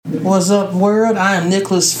What's up, world? I am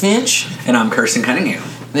Nicholas Finch. And I'm Kirsten Cunningham.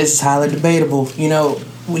 This is Highly Debatable. You know,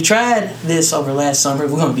 we tried this over last summer.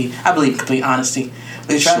 We're going to be, I believe, complete honesty.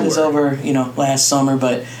 We tried this over, last summer,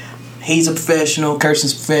 but he's a professional,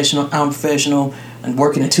 Kirsten's professional, I'm professional, and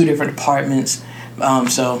working in two different departments.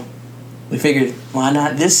 So we figured, why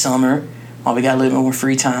not this summer, while we got a little bit more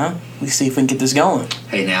free time, we see if we can get this going.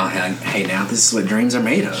 Hey now, this is what dreams are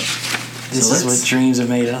made of. This is what dreams are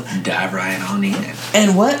made of. Dive right on in.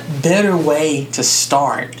 And what better way to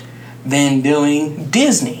start than doing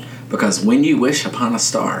Disney? Because when you wish upon a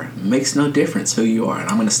star, it makes no difference who you are. And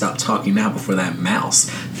I'm going to stop talking now before that mouse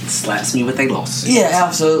slaps me with a lawsuit. Yeah,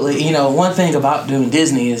 absolutely. One thing about doing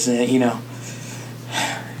Disney is that,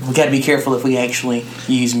 we got to be careful if we actually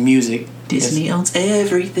use music. Disney owns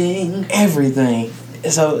everything. Everything.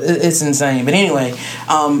 So it's insane. But anyway,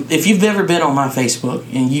 if you've ever been on my Facebook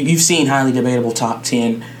and you've seen Highly Debatable Top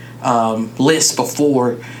 10 lists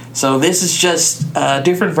before, so this is just a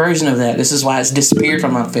different version of that. This is why it's disappeared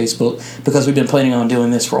from my Facebook, because we've been planning on doing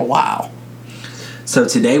this for a while. So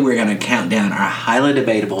today we're going to count down our Highly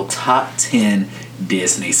Debatable Top 10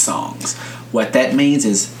 Disney songs. What that means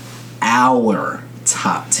is our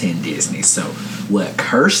top 10 Disney. So what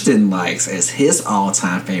Kirsten likes as his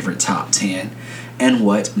all-time favorite top 10, and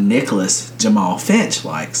what Nicholas Jamal Finch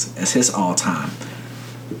likes as his all-time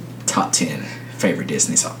top 10 favorite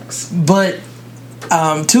Disney songs. But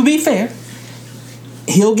to be fair,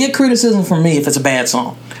 he'll get criticism from me if it's a bad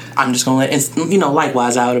song. I'm just going to let it,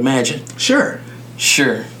 likewise, I would imagine. Sure.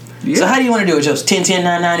 Yeah. So how do you want to do it, Joseph? 10, 10,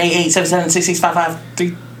 9, 9, 8, 8, 7, 7, 6, 6, 5, 5,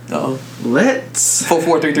 3. Let's 4,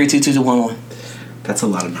 4, 3, 3, 2, 2, 2, 1, 1. That's a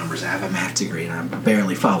lot of numbers. I have a math degree and I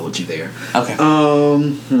barely followed you there. Okay.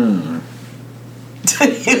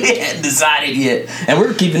 We hadn't decided yet. And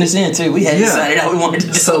we're keeping this in, too. We hadn't decided how we wanted to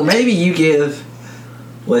do it. So maybe you give...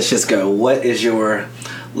 Let's just go. What is your...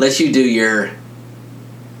 Let you do your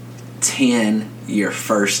 10, your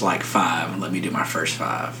first, 5. Let me do my first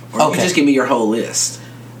 5. Or you just give me your whole list.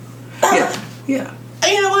 Yeah. You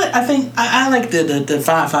know what? I think I like the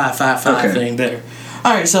 5, 5, 5, 5 thing better.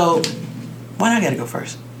 All right, so... Why do I gotta go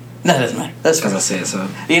first? No, it doesn't matter. That's because I said so.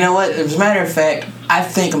 You know what? As a matter of fact, I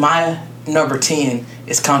think my number 10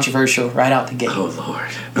 is controversial right out the gate. Oh, Lord.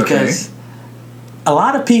 Because a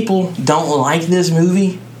lot of people don't like this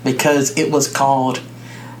movie because it was called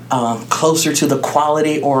Closer to the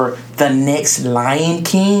Quality or The Next Lion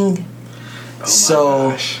King.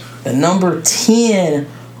 Gosh. The number 10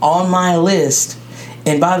 on my list,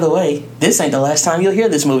 and by the way, this ain't the last time you'll hear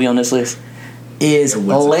this movie on this list, is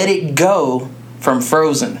Let It Go from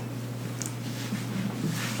Frozen.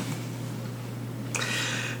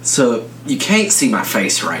 So, you can't see my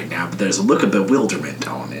face right now, but there's a look of bewilderment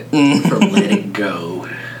on it for Let It Go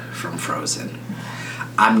from Frozen.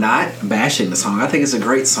 I'm not bashing the song. I think it's a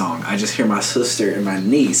great song. I just hear my sister and my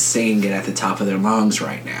niece singing it at the top of their lungs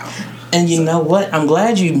right now. And you know what? I'm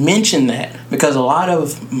glad you mentioned that, because a lot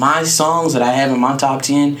of my songs that I have in my top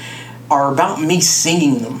 10 are about me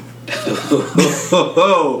singing them.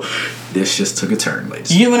 This just took a turn,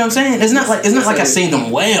 ladies. You get what I'm saying? It's not like I sing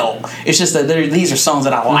them well. It's just that these are songs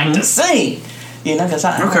that I like to sing. Because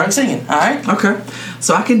I like singing. All right. Okay.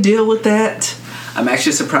 So I can deal with that. I'm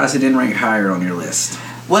actually surprised it didn't rank higher on your list.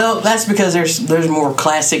 Well, that's because there's more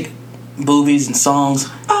classic movies and songs.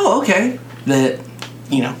 Oh, okay. That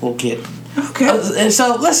we'll get. Okay. And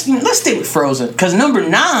so let's stick with Frozen, because number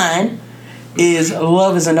 9 is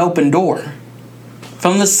Love Is an Open Door.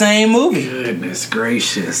 From the same movie. Goodness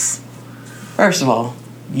gracious. First of all,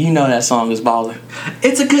 that song is baller.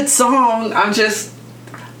 It's a good song. I'm just...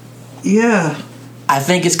 Yeah. I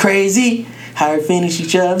think it's crazy how we finish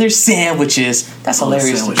each other's sandwiches. That's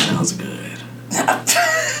hilarious. Sandwich sounds good.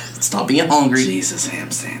 Stop being hungry. Jesus ham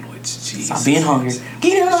sandwich. Jesus. Stop being hungry.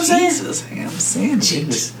 You know what I'm saying? Jesus ham sandwich.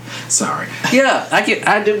 Jesus. Sorry. Yeah,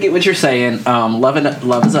 I do get what you're saying. Love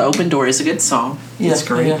Is an Open Door is a good song. Yeah, it's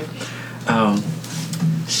great. Yeah.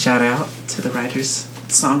 Shout out to the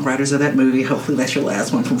songwriters of that movie. Hopefully that's your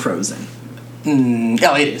last one from Frozen.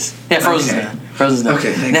 Oh, it is. Yeah, Frozen's done. Frozen's done.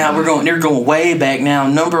 Okay, now they're going way back now.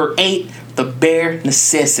 Number 8, The Bare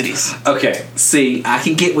Necessities. Okay, see, I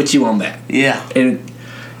can get with you on that. Yeah. And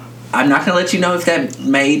I'm not going to let you know if that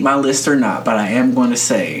made my list or not, but I am going to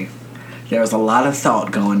say there was a lot of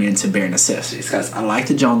thought going into Bare Necessities, because I like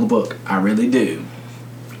the Jungle Book. I really do.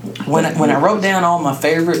 When I wrote down all my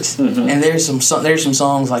favorites, and there's some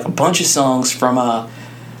songs, like a bunch of songs from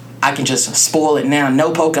I can just spoil it now.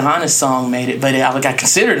 No Pocahontas song made it, but I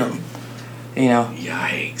considered them.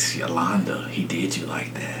 Yikes, Yolanda, he did you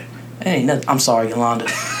like that. Ain't nothing. I'm sorry, Yolanda,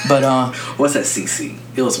 but what's that? CC.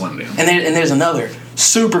 It was one of them. And there's another.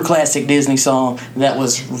 super classic Disney song that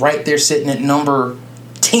was right there sitting at number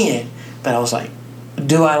 10. But I was like,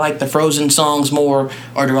 do I like the Frozen songs more,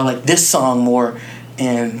 or do I like this song more?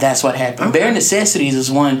 And that's what happened. Okay. Bare Necessities is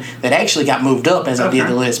one that actually got moved up as I did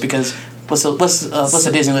the list, because what's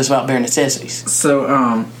a Disney list about Bare Necessities?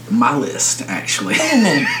 So, my list, actually. Wait a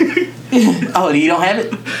minute. Oh, you don't have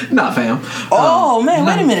it? Nah, fam. Oh, man,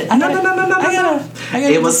 wait a minute. No.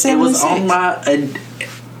 It was on my...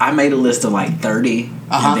 I made a list of like 30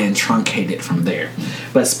 and then truncated it from there.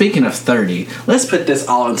 But speaking of 30, let's put this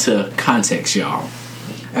all into context, y'all.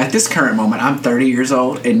 At this current moment, I'm 30 years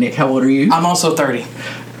old. And Nick, how old are you? I'm also 30.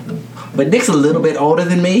 But Nick's a little bit older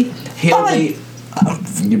than me. He'll be...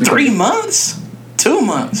 3 months? 2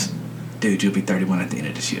 months? Dude, you'll be 31 at the end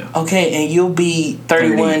of this year. Okay, and you'll be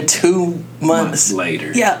 31 2 months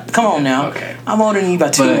later. Yeah, come on now. Okay. I'm older than you by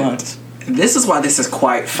 2 months. This is why this is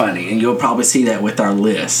quite funny, and you'll probably see that with our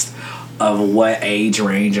list of what age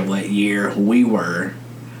range of what year we were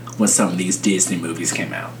when some of these Disney movies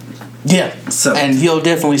came out. Yeah. So, and you'll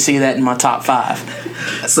definitely see that in my top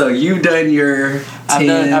 5. So you've done your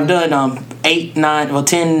 10. I've done 8, 9, well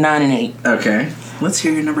 10, 9, and 8. Okay. Let's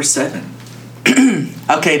hear your number 7.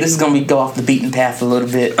 Okay, this is gonna go off the beaten path a little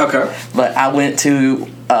bit. Okay. But I went to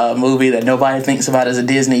a movie that nobody thinks about as a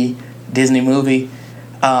Disney movie.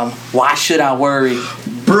 Why Should I Worry?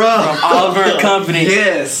 Bruh. From Oliver and Company.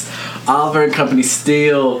 Yes. Oliver and Company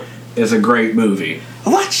still is a great movie.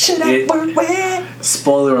 Why should I worry?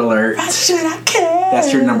 Spoiler alert. Why should I care?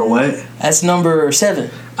 That's your number what? That's number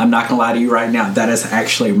 7. I'm not gonna lie to you right now. That is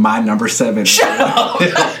actually my number 7. Shut up.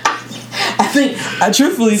 I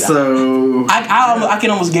truthfully, so I can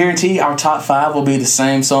almost guarantee our top 5 will be the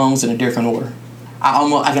same songs in a different order.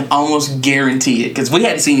 I can almost guarantee it, because we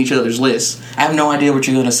hadn't seen each other's lists. I have no idea what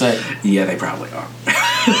you're gonna say. Yeah, they probably are.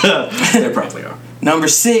 They probably are. Number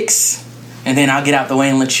 6, and then I'll get out the way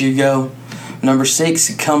and let you go. Number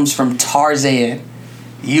 6 comes from Tarzan.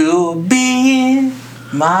 You'll be in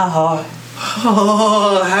my heart.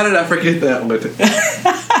 Oh, how did I forget that one?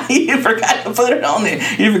 You forgot to put it on there.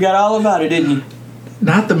 You forgot all about it, didn't you?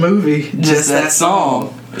 Not the movie, just that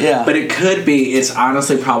song. Yeah. But it could be, it's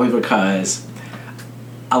honestly probably because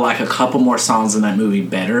I like a couple more songs in that movie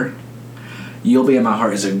better. You'll Be in My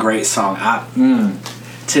Heart is a great song.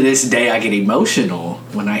 To this day, I get emotional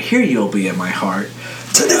when I hear You'll Be in My Heart.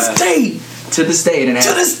 To this day. To this day. And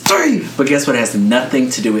to this day. But guess what? It has nothing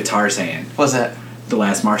to do with Tarzan. What's that? The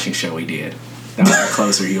last marching show we did. That was our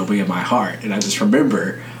closer, You'll Be in My Heart. And I just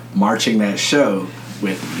remember marching that show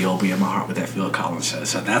with You'll Be in My Heart with that Phil Collins show.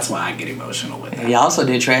 So that's why I get emotional with that. You also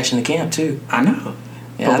did Trash in the Camp, too. I know.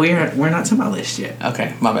 Yeah, but we're not to my list yet.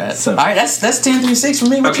 Okay, my bad. So, all right, that's 10 through 6 for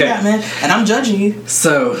me. What you got, man? And I'm judging you.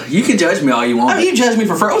 So you can judge me all you want. I mean, you judge me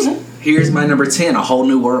for Frozen. Here's my number 10, A Whole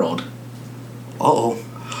New World. Uh-oh.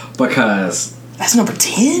 Because that's number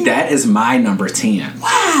 10? That is my number 10.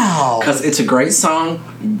 Wow. Because it's a great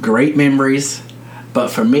song, great memories, but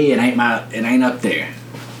for me, it ain't up there.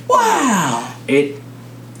 Wow.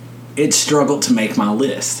 It struggled to make my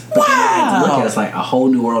list. But then I had to look at it, it's like A Whole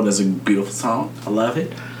New World is a beautiful song. I love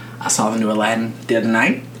it. I saw the new Aladdin the other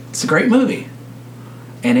night. It's a great movie.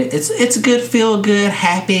 And it's a good, feel-good,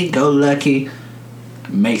 happy-go-lucky.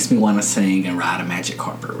 Makes me want to sing and ride a magic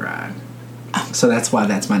carpet ride. So that's why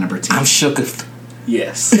that's my number 10. I'm shook.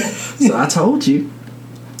 Yes. So I told you.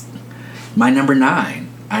 My number 9.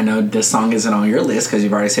 I know this song isn't on your list because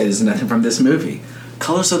you've already said there's nothing from this movie.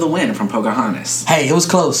 Colors of the Wind from Pocahontas. Hey, it was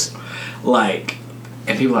close. Like,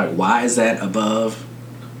 and people are like, why is that above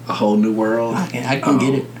A Whole New World? I can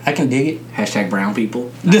get it. I can dig it. Hashtag brown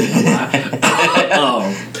people.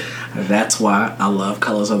 That's why I love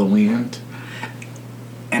Colors of the Wind.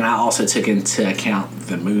 And I also took into account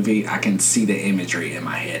the movie. I can see the imagery in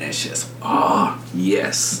my head. It's just,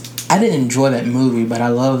 yes. I didn't enjoy that movie, but I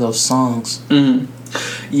love those songs. Mm-hmm.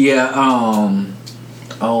 Yeah,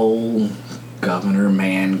 Governor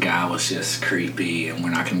Man guy was just creepy, and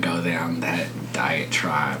we're not going to go down that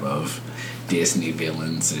diatribe of Disney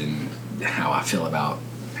villains and how I feel about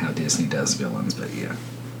how Disney does villains, but yeah.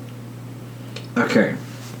 Okay.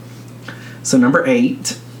 So number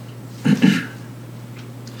 8.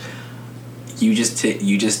 You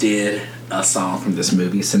just did a song from this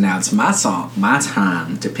movie, so now it's my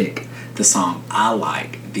time to pick the song I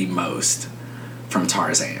like the most from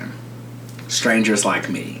Tarzan. Strangers Like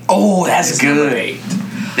Me. Oh, that's good.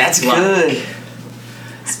 That's good.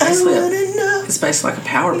 It's basically like a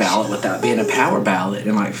power ballad without being a power ballad,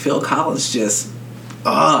 and like Phil Collins just,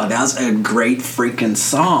 that was a great freaking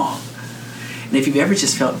song. And if you've ever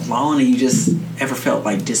just felt lonely, you just ever felt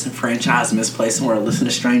like disenfranchised, misplaced somewhere, listen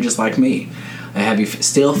to Strangers Like Me. and have you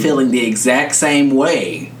still feeling the exact same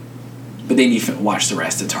way, but then you watch the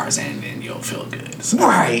rest of Tarzan and you'll feel good. So,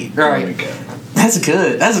 right. There we go. That's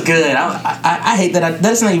good. I hate that.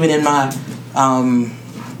 That's not even in my.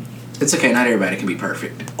 It's okay. Not everybody can be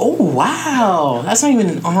perfect. Oh wow, that's not even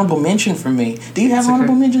an honorable mention for me. Do you have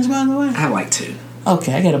honorable mentions, by the way? I have like 2.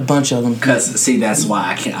 Okay, I got a bunch of them. Because see, that's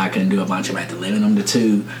why I couldn't do a bunch of them. I had to limit them to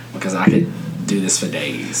 2 because I could do this for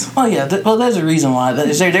days. Oh yeah, well there's a reason why.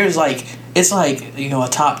 There's like it's like a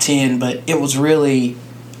top 10, but it was really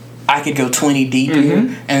I could go 20 deep here,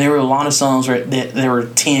 and there were a lot of songs where there were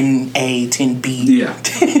 10A, 10B. Yeah.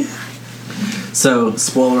 So,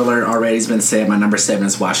 spoiler alert already has been said. My number 7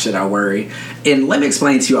 is Why Should I Worry? And let me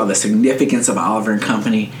explain to you all the significance of Oliver and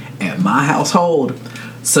Company at my household.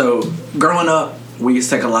 So, growing up, we used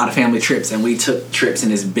to take a lot of family trips, and we took trips in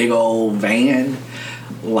this big old van,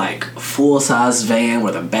 like full-size van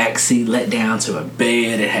with a back seat let down to a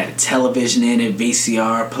bed. It had a television in it,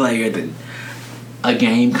 VCR player, then a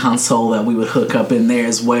game console that we would hook up in there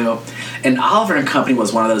as well. And Oliver and Company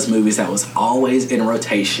was one of those movies that was always in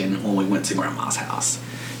rotation when we went to Grandma's house.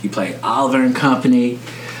 You played Oliver and Company,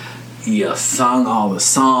 you sung all the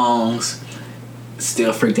songs,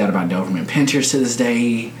 still freaked out about Doberman Pinschers to this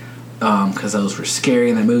day, because those were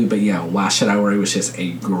scary in that movie. But yeah, Why Should I Worry was just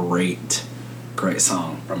a great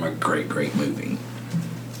song from a great movie.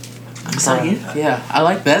 So, yeah, I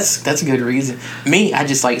like that's a good reason. Me, I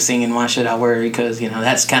just like singing Why Should I Worry because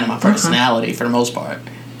that's kind of my personality for the most part.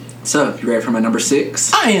 So, you ready for my number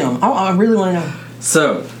 6? I am. I really want to know.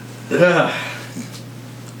 So,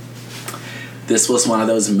 this was one of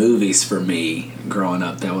those movies for me growing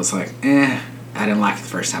up that was like, I didn't like it the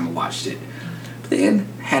first time I watched it. But then,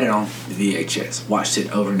 had it on VHS, watched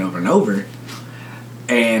it over and over and over,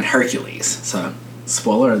 and Hercules. So,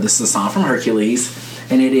 spoiler, this is a song from Hercules.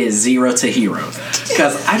 And it is Zero to Hero.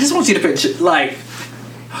 Because I just want you to picture, like,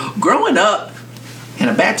 growing up in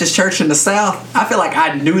a Baptist church in the South, I feel like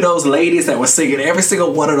I knew those ladies that were singing every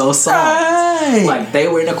single one of those songs. Right. Like, they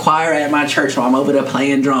were in the choir at my church while I'm over there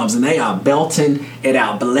playing drums, and they are belting it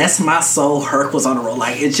out. Bless my soul, Herc was on the roll.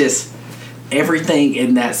 Like, it's just, everything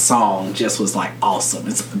in that song just was, like, awesome.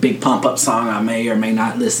 It's a big pump-up song. I may or may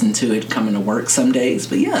not listen to it coming to work some days.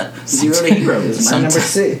 But, yeah, Zero to Hero is my number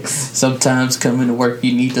 6. Sometimes coming to work,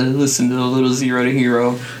 you need to listen to a little Zero to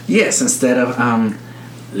Hero. Yes, instead of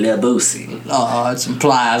Lil Boosie. Some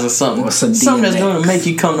plies or something. Or some something DMX. that's going to make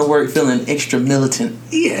you come to work feeling extra militant.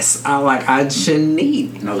 Yes, I shouldn't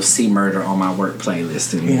need no C Murder on my work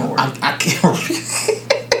playlist anymore. Yeah, I can't.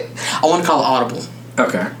 I want to call it audible.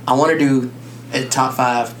 Okay. I want to do a top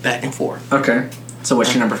 5 back and forth. Okay. So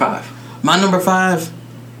what's your number 5? My number 5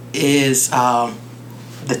 is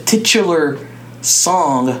the titular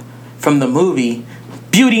song from the movie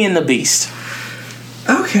Beauty and the Beast.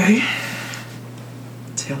 Okay.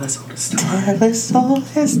 Tell us all this time. Tell us all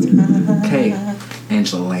this time. Okay.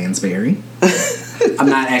 Angela Lansbury. I'm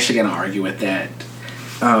not actually going to argue with that.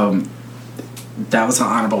 That was an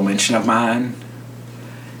honorable mention of mine.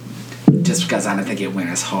 Just because I didn't think it went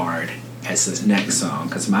as hard as this next song.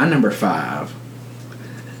 Because my number 5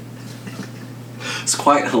 is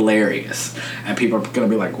quite hilarious. And people are going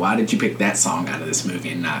to be like, why did you pick that song out of this movie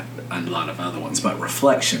and not a lot of other ones? But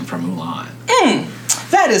Reflection from Mulan.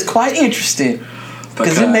 That is quite interesting.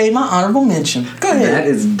 Because it made my honorable mention. Go ahead. That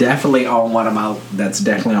is definitely on that's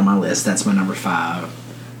definitely on my list. That's my number 5.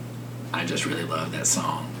 I just really love that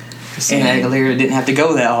song. Christina Aguilera didn't have to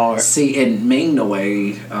go that hard. See, and Ming Na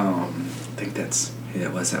Wen, I think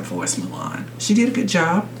that was that voice Mulan. She did a good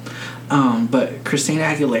job. But Christina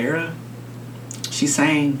Aguilera, she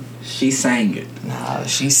sang it. Nah,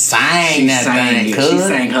 she sang that thing. She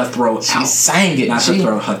sang her throat out. She sang it. Not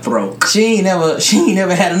her throat. She ain't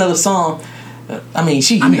never had another song.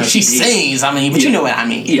 She sings. But you know what I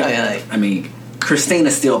mean. Yeah. Christina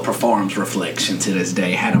still performs Reflection to this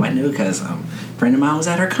day. How do I know? Because a friend of mine was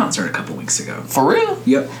at her concert a couple weeks ago. For real?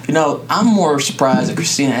 Yep. I'm more surprised that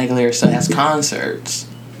Christina Aguilera still has concerts.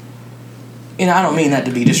 I don't mean that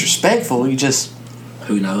to be disrespectful. You just...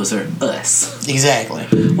 Who knows her? Us. Exactly.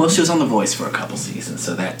 Well, she was on The Voice for a couple seasons,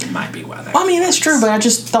 so that might be why that... that's true, but I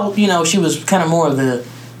just thought, she was kind of more of the...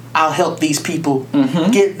 I'll help these people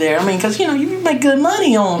get there. Because, you make good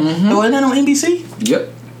money on... Wasn't that on NBC? Yep.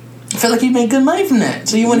 I feel like you make good money from that,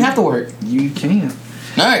 so you wouldn't have to work. You can.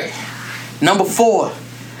 All right. Number 4.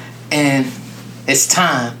 And it's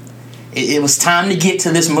time. It was time to get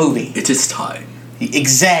to this movie. It is time.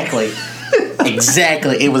 Exactly.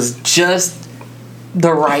 Exactly. It was just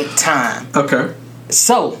the right time. Okay.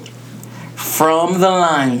 So, from The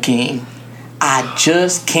Lion King, I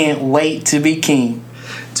just can't wait to be king.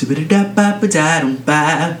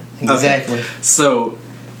 Exactly. Okay. So,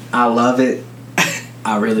 I love it.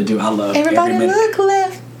 I really do. I love everybody every minute. look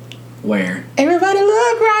left. Where? Everybody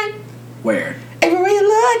look right. Where? Everywhere you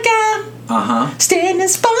look out. Stay in the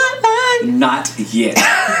spotlight. Not yet.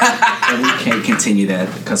 And we can't continue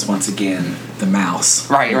that because once again, the mouse.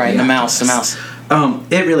 Right. The mouse.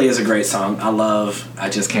 It really is a great song. I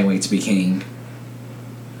Just Can't Wait to Be King.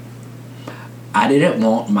 I didn't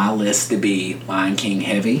want my list to be Lion King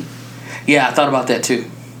heavy. Yeah, I thought about that too.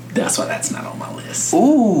 That's why that's not on my list.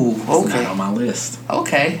 Ooh, okay. It's not on my list.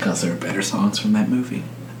 Okay. Because there are better songs from that movie.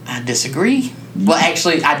 I disagree. Well,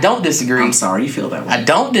 actually, I don't disagree. I'm sorry you feel that way. I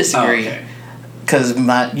don't disagree. Oh, okay. Because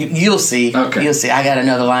you'll see. Okay. You'll see. I got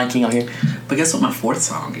another Lion King on here. But guess what my fourth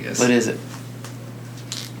song is? What is it?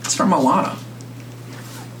 It's from Moana.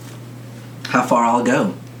 How Far I'll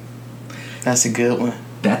Go. That's a good one.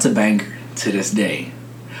 That's a banger to this day.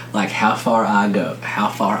 Like How Far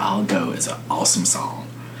I'll Go is an awesome song.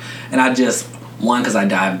 And because I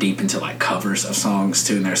dive deep into like covers of songs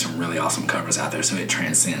too, and there's some really awesome covers out there, so it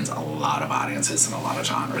transcends a lot of audiences and a lot of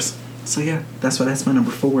genres. So yeah, that's my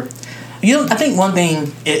number 4. I think one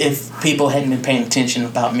thing, if people hadn't been paying attention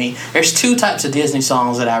about me, there's 2 types of Disney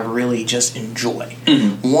songs that I really just enjoy.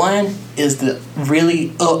 Mm-hmm. One is the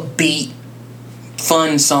really upbeat,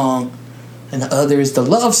 fun song, and the other is the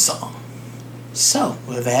love song. So,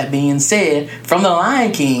 with that being said, from The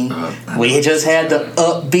Lion King, we just had the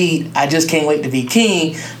upbeat I Just Can't Wait to Be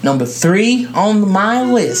King, number 3 on my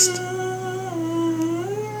list.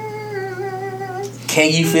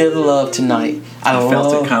 Can You Feel the Love Tonight? I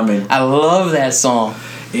felt it coming. I love that song.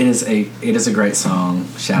 It is a great song.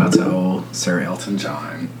 Shout out to old Sir Elton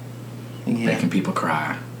John. Yeah. Making people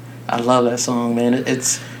cry. I love that song, man.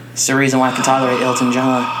 It's the reason why I can tolerate Elton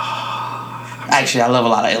John. Actually, I love a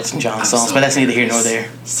lot of Elton John songs, but that's neither here nor there.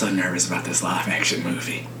 So nervous about this live action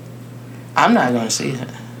movie. I'm not going to see it.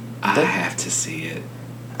 I have to see it.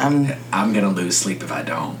 I'm going to lose sleep if I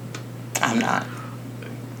don't. I'm not.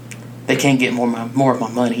 They can't get more of my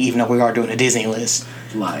money, even though we are doing a Disney list.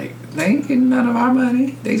 Like, they ain't getting none of our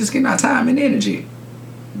money. They just getting our time and energy.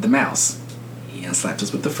 The mouse. He slapped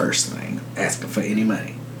us with the first thing, asking for any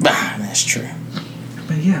money. That's true.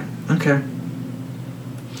 But yeah, okay.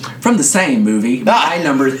 From the same movie, my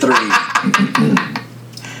number 3.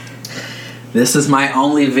 This is my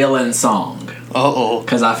only villain song. Uh-oh.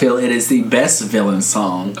 Because I feel it is the best villain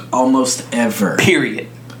song almost ever. Period.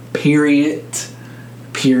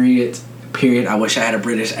 I wish I had a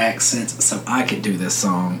British accent so I could do this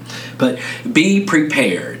song. But Be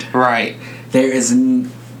Prepared. Right. There's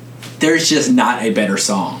just not a better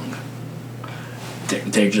song.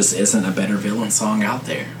 There just isn't a better villain song out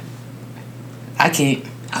there. I can't.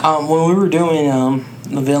 When we were doing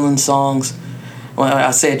the villain songs, well,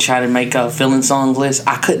 I said try to make a villain song list.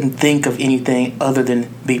 I couldn't think of anything other than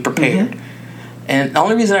Be Prepared. Mm-hmm. And the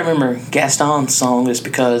only reason I remember Gaston's song is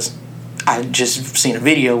because I just seen a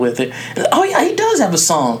video with it. And, oh yeah, he does have a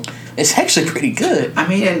song. It's actually pretty good. I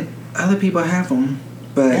mean, and other people have them,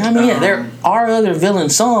 but I mean, there are other villain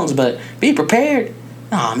songs, but Be Prepared.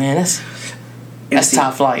 Oh man, that's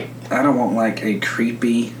top flight. I don't want like a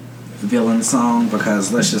creepy villain song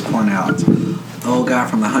because let's just point out the old guy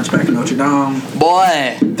from the Hunchback of Notre Dame.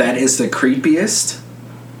 Boy, that is the creepiest.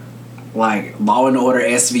 Like Law and Order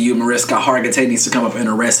SVU Mariska Hargitay needs to come up and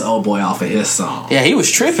arrest the old boy off of his song. Yeah, he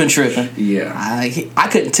was tripping. Yeah, I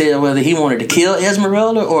couldn't tell whether he wanted to kill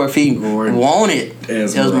Esmeralda or if he wanted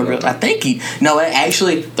Esmeralda. I think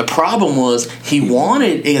actually the problem was he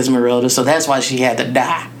wanted Esmeralda, so that's why she had to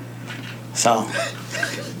die. So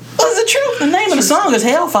what's the truth? The name of the song is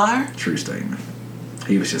Hellfire. True statement.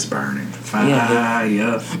 He was just burning. Fire.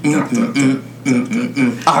 Yeah.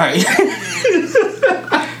 All right.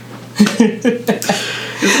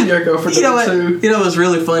 Go for you know what's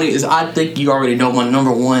really funny is I think you already know my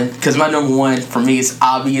number 1 because my number 1 for me is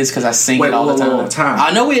obvious because I sing it all the time.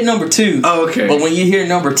 I know we at number 2. Oh, okay. But when you hear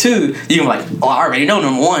number 2, you're like, oh, I already know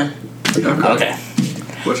number 1. Okay.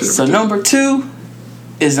 So number 2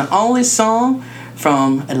 is the only song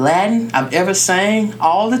from Aladdin I've ever sang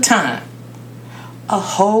all the time. A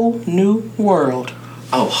Whole New World.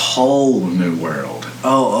 A Whole New World.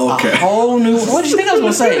 Oh, okay. A Whole New World. What did you think I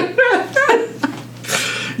was going to say?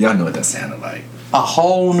 Y'all know what that sounded like. A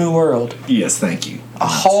Whole New World. Yes, thank you. A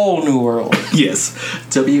Whole New World. Yes.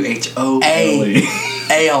 WHOLE.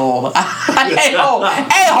 A-hole. A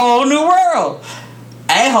Whole New World.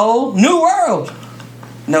 A Whole New World.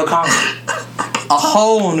 No comment. A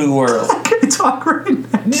Whole New World. I can't talk right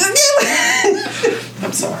now.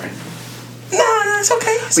 I'm sorry. No, it's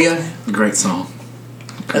okay. Yeah, great song.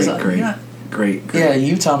 Great. Great. Yeah,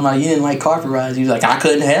 you talking about you didn't like Carpet Rides. You was like, I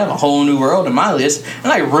couldn't have A Whole New World in my list. I'm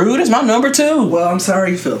like, rude is my number 2. Well, I'm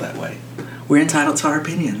sorry you feel that way. We're entitled to our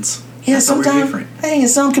opinions. Yeah, That's why we're sometimes, different. hey, and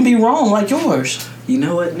some can be wrong like yours. You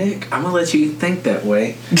know what, Nick? I'm going to let you think that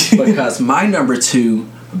way because my number 2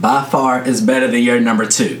 by far is better than your number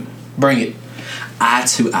 2. Bring it. Eye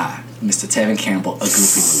to Eye, Mr. Tevin Campbell, a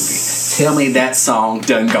Goofy movie. Tell me that song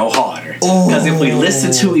doesn't go harder. Because if we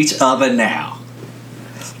listen to each other now,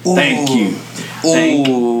 thank you. Thank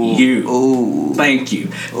you. Thank you.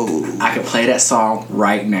 I could play that song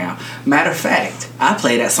right now. Matter of fact, I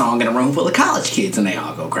play that song in a room full of college kids and they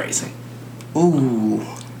all go crazy. Ooh.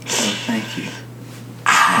 So thank you.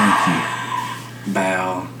 Thank you.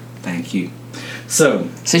 Bow. Thank you. So,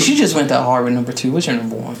 since you just went that hard with number 2, what's your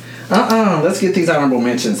number 1? Let's get these honorable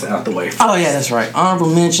mentions out the way first. Oh, yeah, that's right.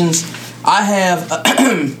 Honorable mentions. I have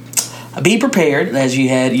Be Prepared, as you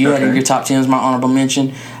had in your top 10 as my honorable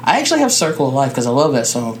mention. I actually have Circle of Life because I love that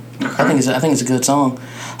song. Okay. I think it's a good song.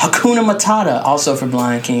 Hakuna Matata, also for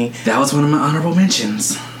Lion King. That was one of my honorable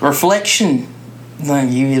mentions. Reflection.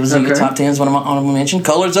 It was in your top 10 as one of my honorable mentions.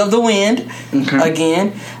 Colors of the Wind. Okay.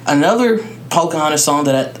 Again, another Pocahontas song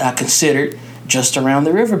that I considered, Just Around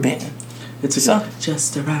the River Bend. It's a song.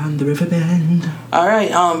 Just Around the River Bend. All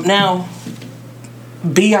right. Now,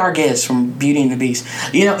 Be Our Guest from Beauty and the Beast.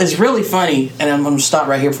 You know, it's really funny, and I'm going to stop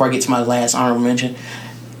right here before I get to my last honorable mention.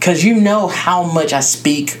 Because you know how much I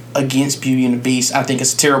speak against Beauty and the Beast. I think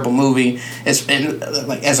it's a terrible movie as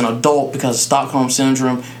an adult because of Stockholm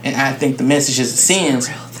Syndrome, and I think the messages it sends.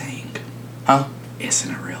 It's a real thing. Huh?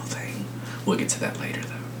 Isn't a real thing. We'll get to that later,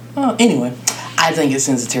 though. Anyway, I think it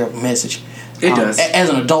sends a terrible message. It does. As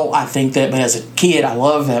an adult, I think that, but as a kid, I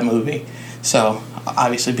love that movie. So,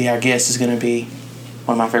 obviously, Be Our Guest is going to be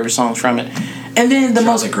one of my favorite songs from it. And then the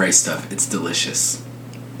most great stuff. It's delicious.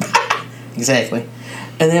 Exactly.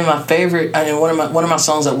 And then my favorite, one of my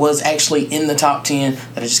songs that was actually in the top 10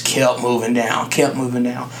 that I just kept moving down.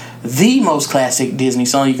 The most classic Disney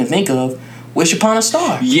song you can think of, Wish Upon a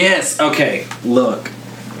Star. Yes. Okay. Look,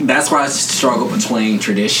 that's where I struggle between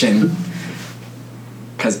tradition,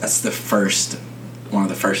 because that's one of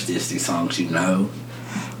the first Disney songs you know.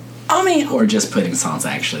 I mean, or just putting songs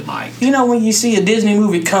I actually like. You know, when you see a Disney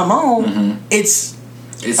movie come on, it's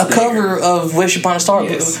a cover of Wish Upon a Star.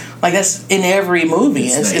 Yes. Like, that's in every movie.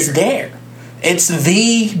 It's there. It's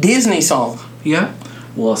the Disney song. Yeah.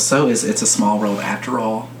 Well, so is It's a Small World After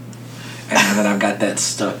All. And now that I've got that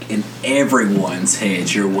stuck in everyone's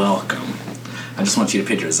head, you're welcome. I just want you to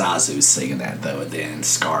picture Zazu singing that, though, and then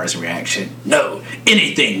Scar's reaction, no,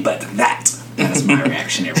 anything but that. That's my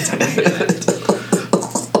reaction every time I hear that.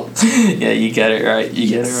 Yeah, you got it right.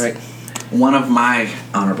 You got it right. One of my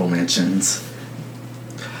honorable mentions,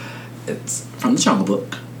 it's from the Jungle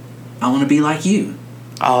Book. I Want to Be Like You.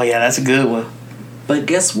 Oh, yeah, that's a good one. But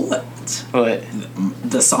guess what? What?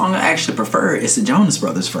 The song I actually prefer is the Jonas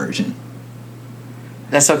Brothers version.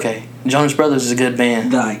 That's okay. Jonas Brothers is a good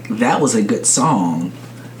band. Like, that was a good song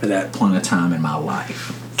for that point of time in my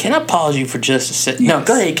life. Can I pause you for just a second? Yes. No,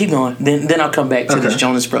 go ahead, keep going. Then I'll come back to this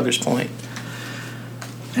Jonas Brothers point.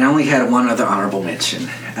 And I only had one other honorable mention,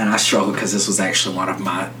 and I struggled because this was actually one of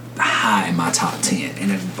my high in my top 10, and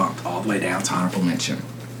it bumped all the way down to honorable mention.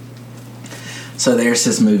 So there's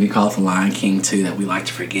this movie called The Lion King 2 that we like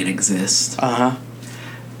to forget exists.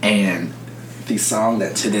 And the song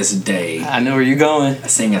that to this day I know where you're going. I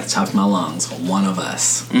sing at the top of my lungs, One of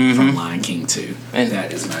Us from Lion King 2. And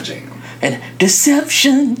that is my jam. And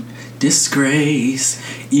deception, disgrace,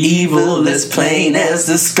 evil as plain as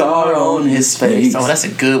the scar on his face. Oh, that's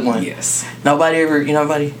a good one. Yes. Nobody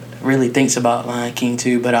really thinks about Lion King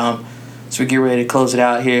 2, but so we get ready to close it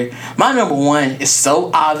out here. My number one is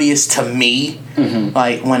so obvious to me.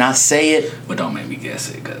 Like, when I say it. But don't make me guess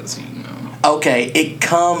it, because, you know. Okay, it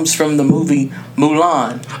comes from the movie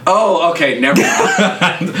Mulan. Oh, okay, never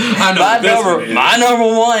mind. I know my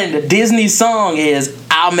number one Disney song is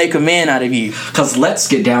I'll Make a Man Out of You. Because let's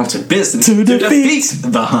get down to business to defeat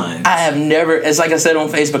the Huns. I have never, it's like I said on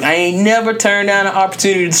Facebook, I ain't never turned down an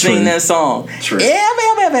opportunity to sing that song. True.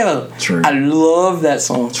 True. I love that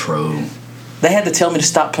song. True. They had to tell me to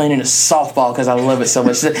stop playing it in softball because I love it so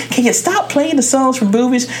much. They said, can you stop playing the songs from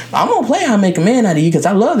movies? I'm going to play I'll Make a Man Out of You because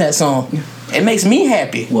I love that song. It makes me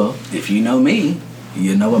happy. Well, if you know me,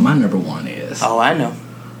 you know what my number one is. Oh, I know.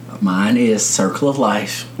 Mine is Circle of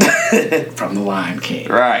Life from The Lion King.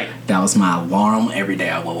 Right. That was my alarm every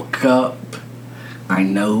day I woke up. I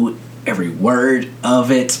know every word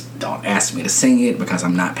of it. Don't ask me to sing it because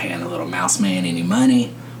I'm not paying the little mouse man any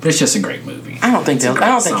money. But it's just a great movie. I don't think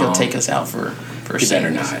he'll take us out for You better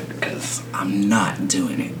not, because I'm not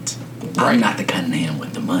doing it. I'm not the Cunningham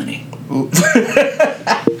with the money.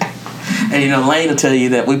 And Lane will tell you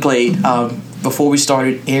that we played before we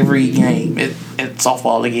started every game at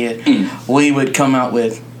softball again. We would come out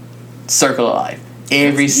with "Circle of Life"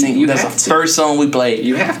 every single. That's the first song we played.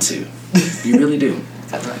 You have to. You really do.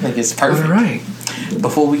 I think it's perfect. All right.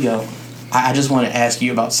 Before we go, I just want to ask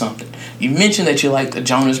you about something. You mentioned that you like the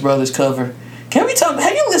Jonas Brothers cover. Can we talk?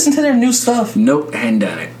 Have you listened to their new stuff? Nope, hadn't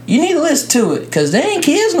done it. You need to listen to it because they ain't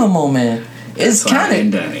kids no more, man. It's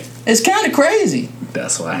kind of. It's kind of crazy.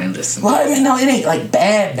 That's why I ain't listening. Well, I mean, no, it ain't like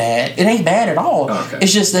bad. It ain't bad at all. Okay.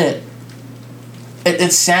 It's just that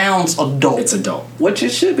it sounds adult. It's adult, which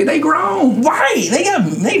it should be. They grown, right?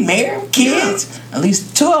 They married, kids. Yeah. At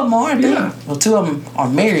least 2 of them are. Yeah. Well, 2 of them are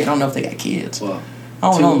married. I don't know if they got kids. Well,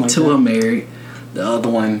 I don't know. Like two are married. The other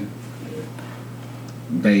one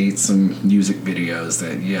made some music videos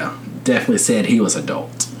that definitely said he was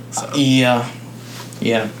adult. So. Yeah.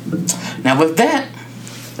 Now with that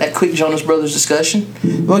quick Jonas Brothers discussion,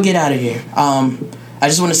 we'll get out of here. I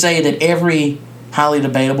just want to say that every highly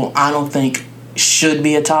debatable, I don't think should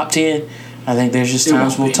be a top 10. I think there's just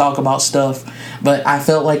times we'll talk about stuff, but I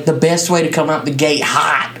felt like the best way to come out the gate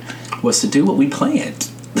hot was to do what we planned.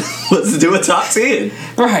 Was to do a top 10.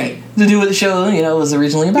 Right. To do what the show was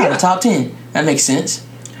originally about, a top 10. That makes sense.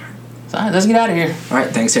 So, all right, let's get out of here. All right,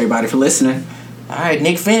 thanks everybody for listening. All right,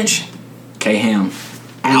 Nick Finch. K-Ham.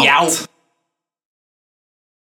 We out.